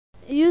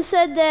you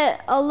said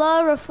that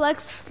Allah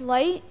reflects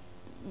light,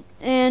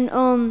 and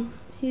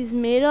He's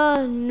made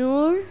a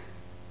noor.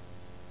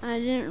 I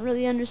didn't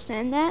really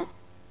understand that.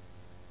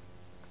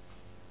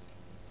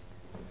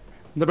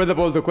 The brother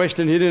posed the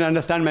question. He didn't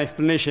understand my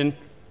explanation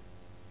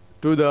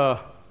to the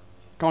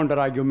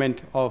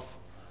counter-argument of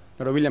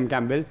Dr. William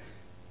Campbell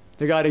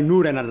regarding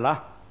Noor and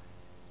Allah.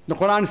 The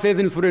Quran says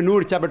in Surah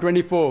Noor, chapter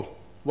 24,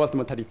 verse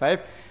number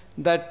 35,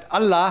 that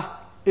Allah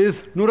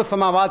is Noor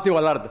samawati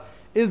wal ard,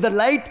 is the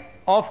light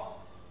of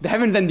the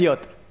heavens and the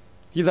earth.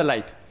 He is a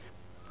light.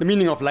 The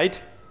meaning of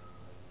light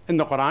in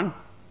the Quran,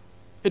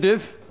 it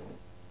is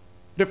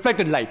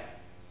reflected light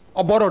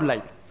or borrowed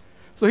light.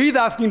 So he is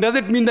asking, does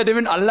it mean that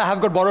even Allah has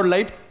got borrowed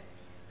light?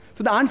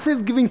 So the answer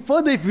is giving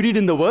further. If you read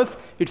in the verse,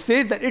 it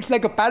says that it's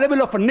like a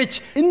parable of a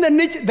niche. In the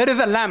niche, there is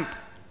a lamp.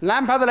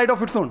 Lamp has a light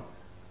of its own.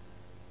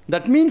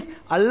 That means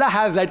Allah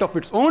has light of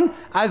its own,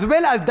 as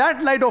well as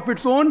that light of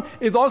its own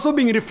is also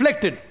being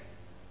reflected.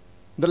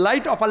 The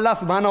light of Allah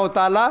subhanahu wa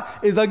ta'ala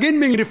is again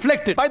being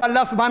reflected by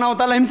Allah subhanahu wa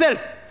ta'ala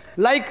himself.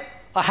 Like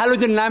a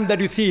halogen lamp that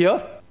you see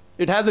here.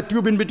 It has a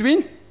tube in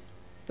between.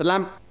 The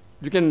lamp,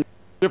 you can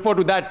refer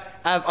to that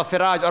as a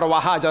siraj or a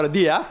wahaj or a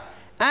diya.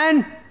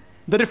 And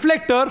the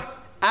reflector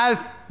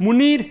as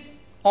munir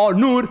or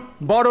noor,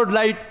 borrowed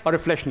light or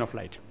reflection of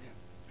light.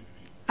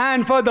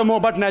 And furthermore,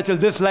 but natural,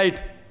 this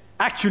light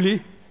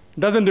actually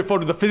doesn't refer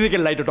to the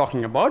physical light you're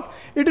talking about.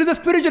 It is the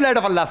spiritual light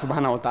of Allah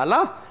subhanahu wa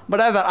ta'ala. But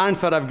as an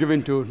answer I've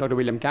given to Dr.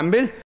 William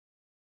Campbell,